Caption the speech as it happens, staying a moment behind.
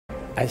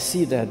I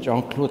see that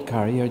Jean-Claude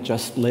Carrière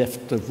just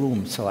left the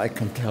room, so I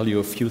can tell you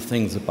a few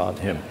things about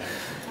him.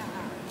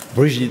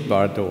 Brigitte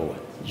Bardot,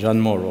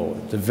 Jeanne Moreau,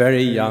 the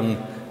very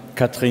young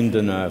Catherine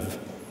Deneuve,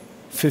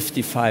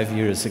 55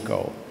 years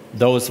ago.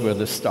 Those were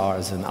the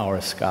stars in our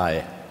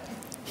sky.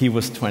 He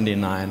was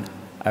 29,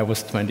 I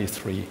was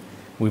 23.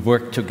 We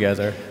worked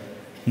together,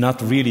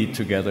 not really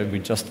together, we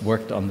just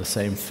worked on the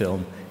same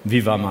film,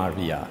 Viva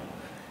Maria.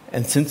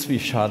 And since we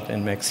shot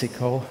in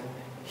Mexico,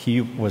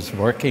 he was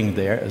working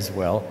there as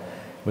well,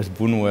 with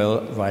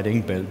Buñuel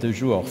writing Belle de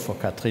Jour for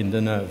Catherine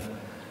Deneuve.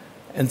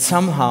 And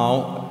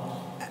somehow,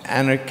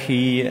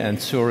 anarchy and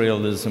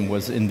surrealism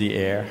was in the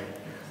air.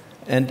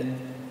 And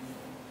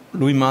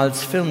Louis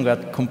Malle's film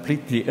got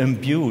completely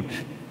imbued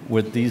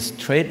with these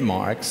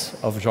trademarks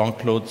of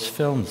Jean-Claude's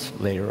films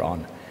later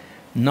on.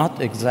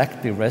 Not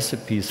exactly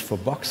recipes for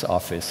box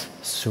office,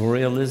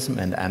 surrealism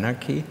and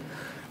anarchy.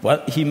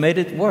 Well, he made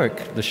it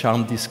work. The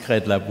charme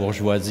discret de la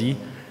bourgeoisie,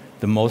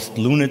 the most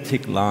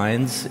lunatic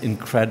lines,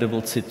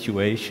 incredible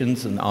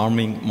situations, an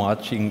army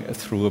marching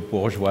through a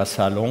bourgeois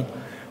salon,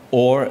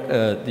 or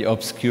the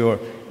obscure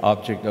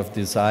object of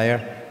desire,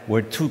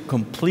 where two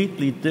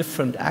completely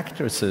different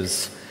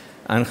actresses,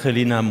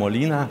 Angelina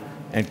Molina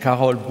and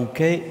Carole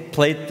Bouquet,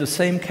 played the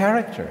same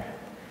character.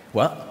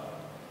 Well,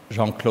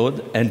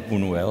 Jean-Claude and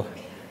Buñuel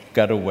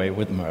got away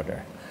with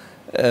murder.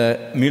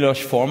 Milos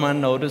Forman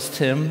noticed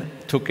him,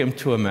 took him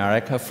to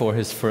America for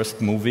his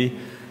first movie,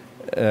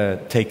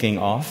 Taking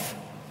Off,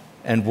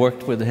 and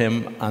worked with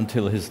him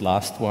until his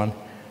last one,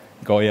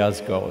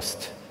 Goya's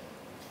Ghost.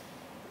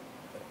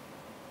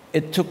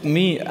 It took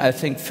me, I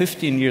think,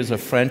 15 years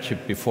of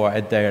friendship before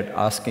I dared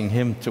asking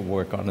him to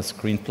work on a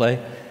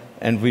screenplay,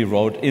 and we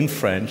wrote in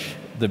French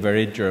the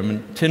very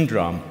German Tin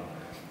Drum,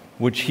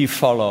 which he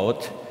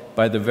followed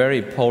by the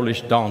very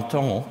Polish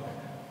Danton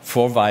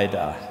for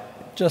Vaida.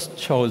 It just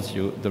shows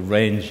you the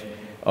range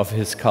of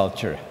his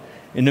culture.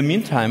 In the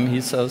meantime, he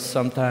says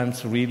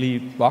sometimes really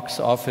box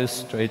office,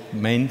 straight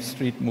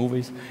mainstream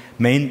movies.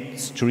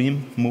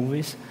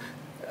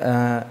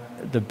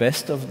 The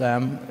best of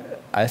them,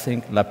 I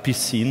think, La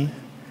Piscine,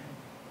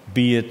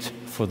 be it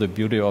for the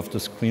beauty of the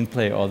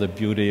screenplay or the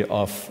beauty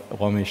of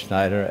Romy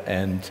Schneider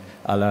and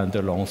Alain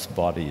Delon's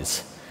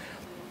bodies.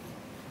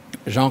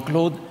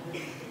 Jean-Claude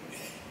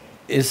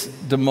is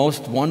the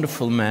most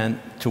wonderful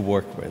man to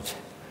work with.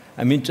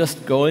 I mean,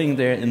 just going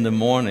there in the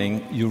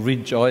morning, you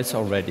rejoice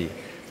already.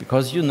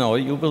 Because you know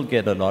you will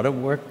get a lot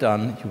of work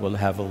done, you will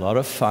have a lot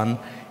of fun,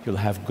 you'll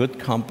have good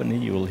company,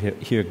 you will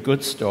hear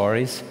good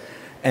stories,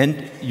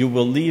 and you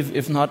will leave,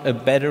 if not a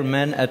better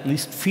man, at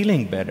least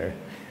feeling better.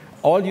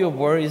 All your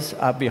worries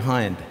are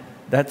behind.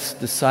 That's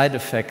the side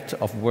effect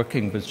of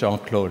working with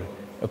Jean-Claude.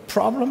 A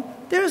problem?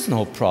 There's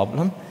no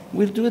problem.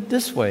 We'll do it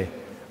this way.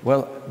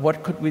 Well,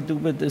 what could we do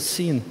with this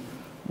scene?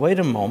 Wait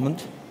a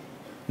moment.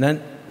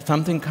 Then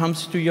something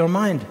comes to your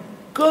mind.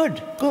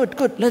 Good, good,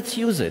 good, let's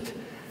use it.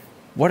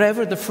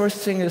 Whatever the first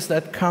thing is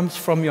that comes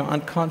from your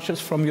unconscious,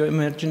 from your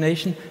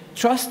imagination,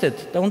 trust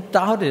it, don't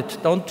doubt it,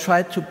 don't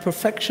try to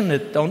perfection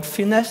it, don't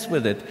finesse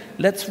with it.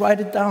 Let's write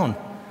it down.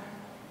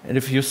 And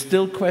if you're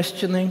still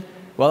questioning,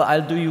 well,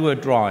 I'll do you a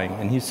drawing.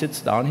 And he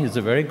sits down, he's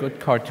a very good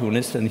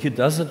cartoonist, and he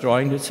does a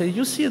drawing to say,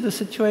 you see, the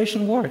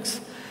situation works.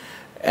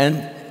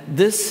 And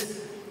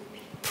this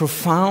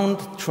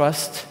profound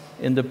trust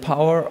in the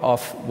power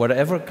of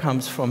whatever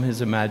comes from his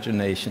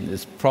imagination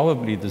is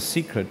probably the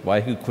secret why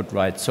he could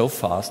write so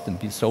fast and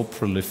be so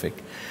prolific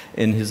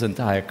in his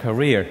entire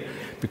career.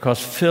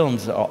 Because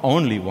films are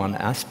only one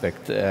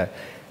aspect.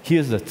 He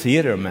is a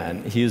theater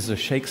man, he is a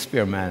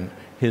Shakespeare man.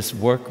 His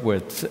work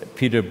with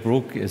Peter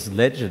Brook is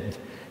legend.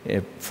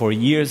 For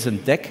years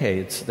and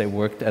decades, they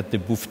worked at the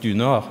Bouffe du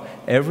Nord.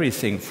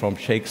 Everything from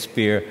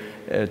Shakespeare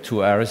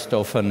to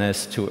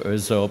Aristophanes to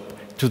Aesop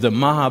to the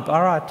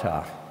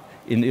Mahabharata.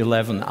 In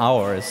 11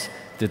 hours,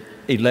 the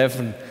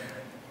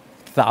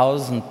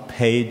 11,000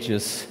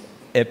 pages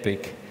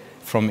epic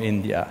from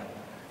India.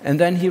 And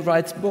then he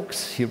writes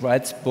books. He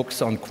writes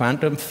books on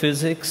quantum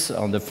physics,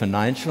 on the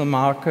financial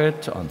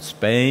market, on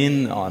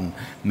Spain, on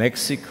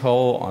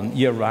Mexico, on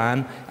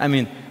Iran. I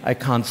mean, I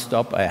can't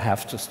stop. I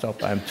have to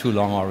stop. I'm too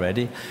long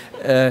already.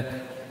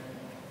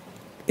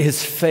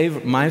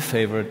 My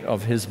favorite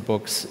of his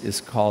books is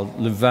called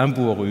Le Vin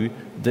Bourru,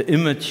 The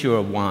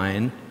Immature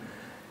Wine,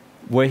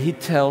 where he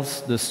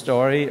tells the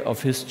story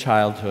of his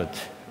childhood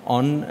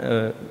on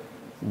a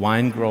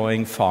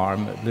wine-growing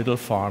farm, a little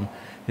farm,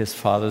 his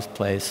father's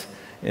place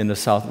in the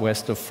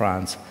southwest of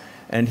France.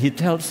 And he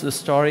tells the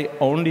story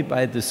only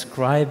by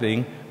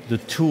describing the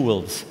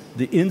tools,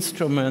 the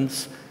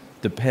instruments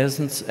the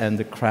peasants and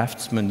the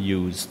craftsmen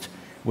used,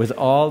 with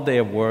all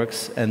their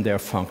works and their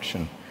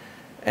function.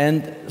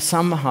 And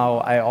somehow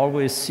I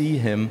always see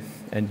him,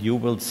 and you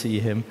will see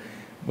him,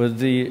 with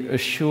the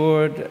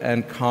assured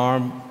and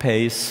calm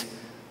pace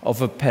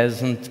of a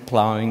peasant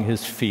plowing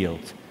his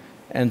field.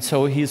 And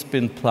so he's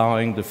been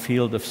plowing the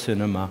field of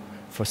cinema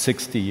for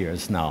 60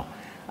 years now.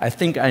 I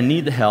think I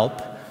need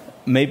help.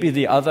 Maybe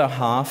the other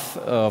half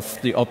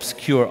of the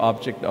obscure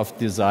object of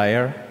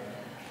desire,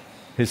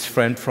 his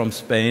friend from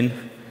Spain,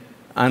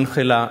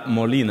 Ángela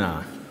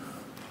Molina.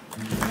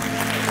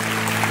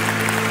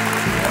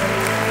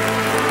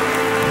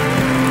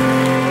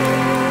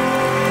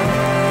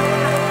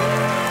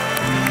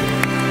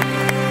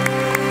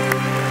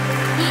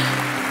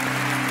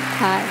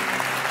 Hi.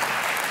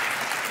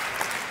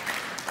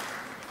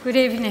 Good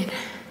evening.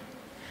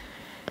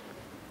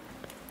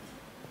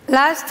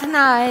 Last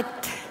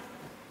night,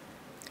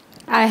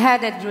 I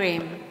had a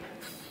dream.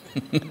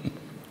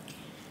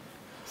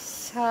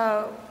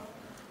 So,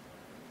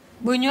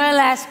 Buñuel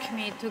asked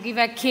me to give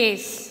a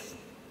kiss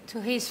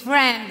to his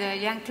friend,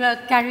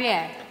 Jean-Claude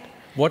Carrière.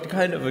 What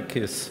kind of a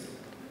kiss?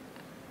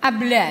 A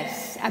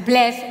bless, a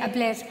bless, a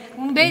bless.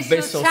 Un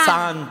beso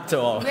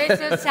santo. Un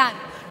beso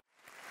santo.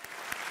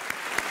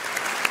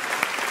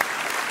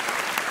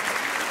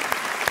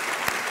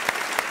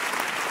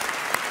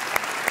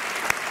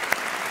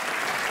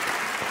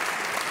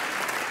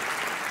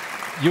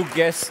 You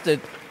guessed it,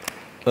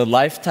 the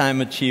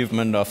lifetime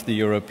achievement of the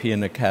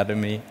European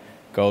Academy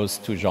goes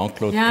to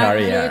Jean-Claude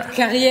Carrière. Jean-Claude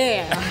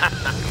Carrière.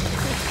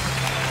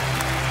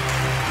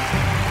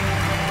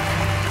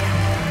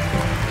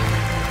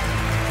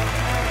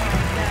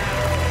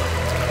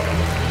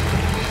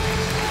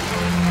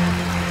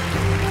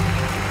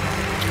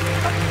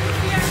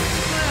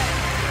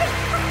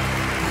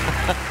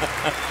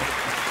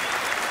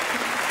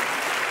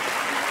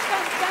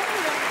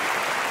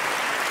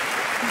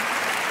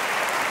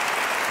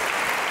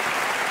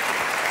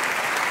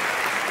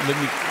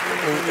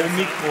 Au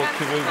micro,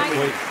 tu veux,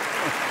 oui.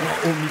 Non,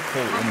 au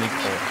micro.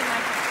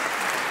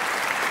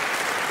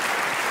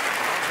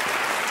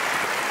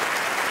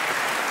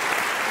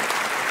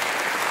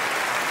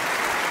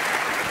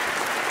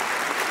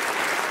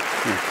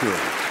 Thank you.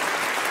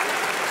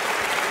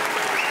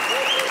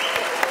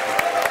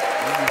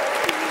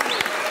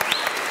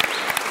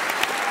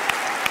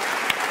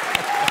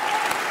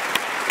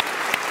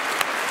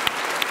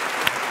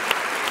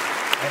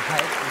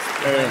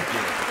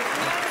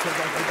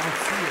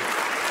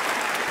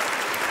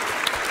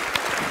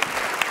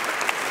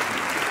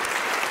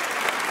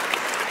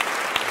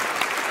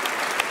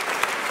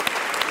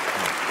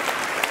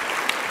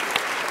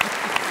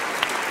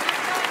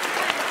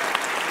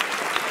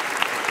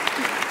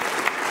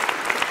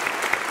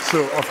 So,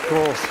 of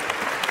course,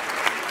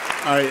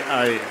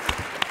 I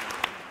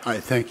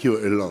thank you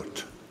a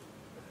lot.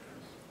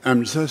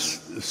 I'm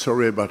just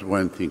sorry about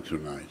one thing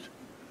tonight.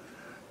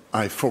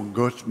 I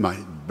forgot my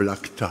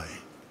black tie.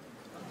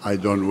 I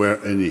don't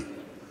wear any.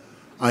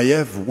 I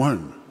have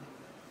one,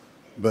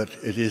 but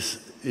it is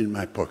in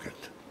my pocket.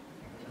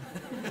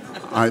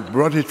 I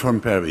brought it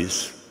from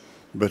Paris,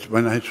 but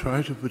when I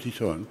tried to put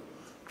it on,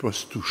 it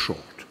was too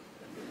short.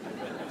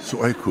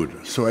 So I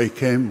could. So I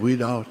came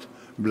without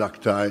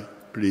black tie.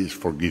 Please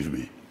forgive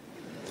me.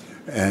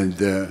 And,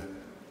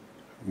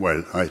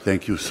 well, I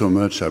thank you so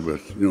much. I was,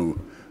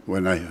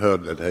 when I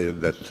heard that I had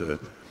that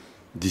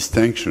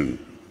distinction,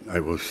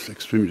 I was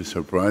extremely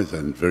surprised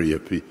and very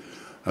happy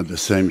at the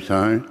same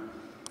time.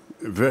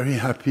 Very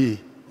happy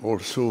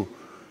also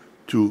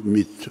to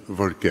meet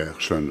Volker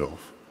Schandorf.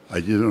 I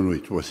didn't know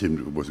it was him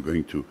who was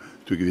going to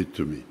give it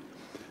to me.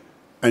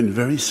 And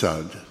very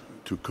sad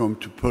to come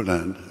to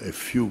Poland a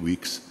few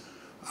weeks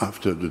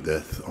after the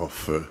death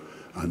of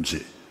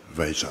Andrzej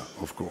Wajda,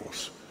 of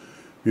course.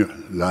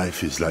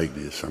 Life is like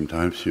this.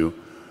 Sometimes you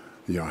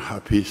are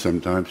happy,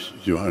 sometimes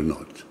you are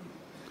not.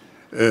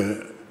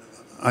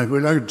 I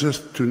would like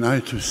just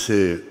tonight to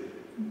say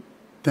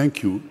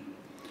thank you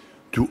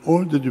to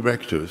all the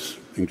directors,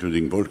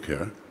 including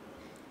Volker,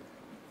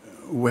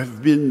 who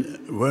have been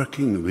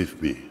working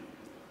with me.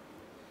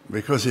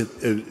 Because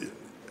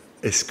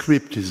a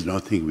script is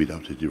nothing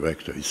without a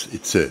director.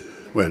 It's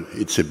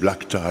a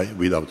black tie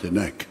without a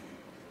neck.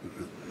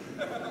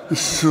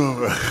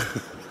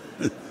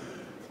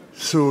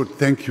 So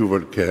thank you,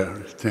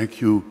 Volker.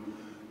 Thank you,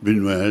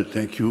 Buñuel.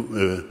 Thank you,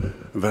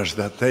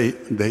 Wajda.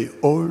 They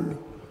all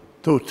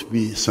taught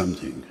me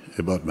something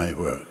about my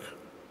work.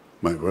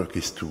 My work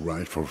is to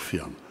write for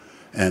film.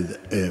 And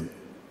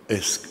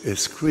a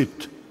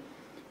script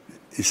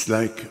is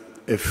like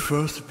a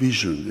first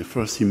vision, a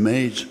first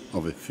image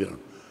of a film.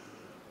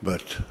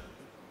 But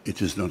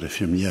it is not a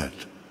film yet.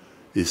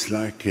 It's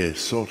like a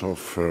sort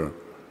of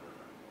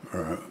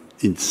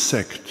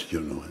insect,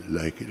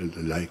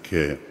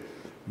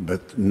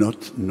 but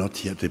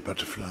not yet a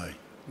butterfly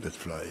that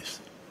flies.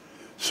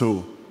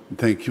 So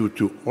thank you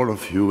to all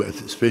of you,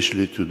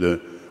 especially to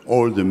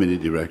all the many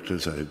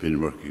directors I have been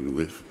working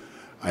with.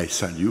 I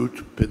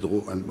salute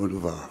Pedro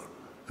Almodovar,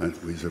 and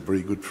who is a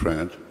very good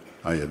friend.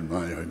 I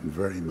admire him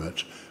very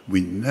much.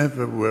 We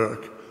never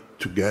work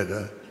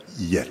together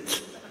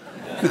yet.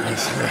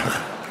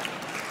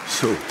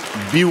 So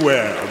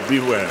beware.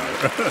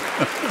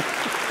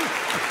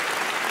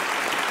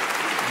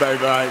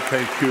 Bye-bye,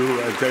 thank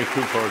you, and thank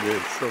you for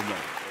this so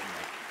much.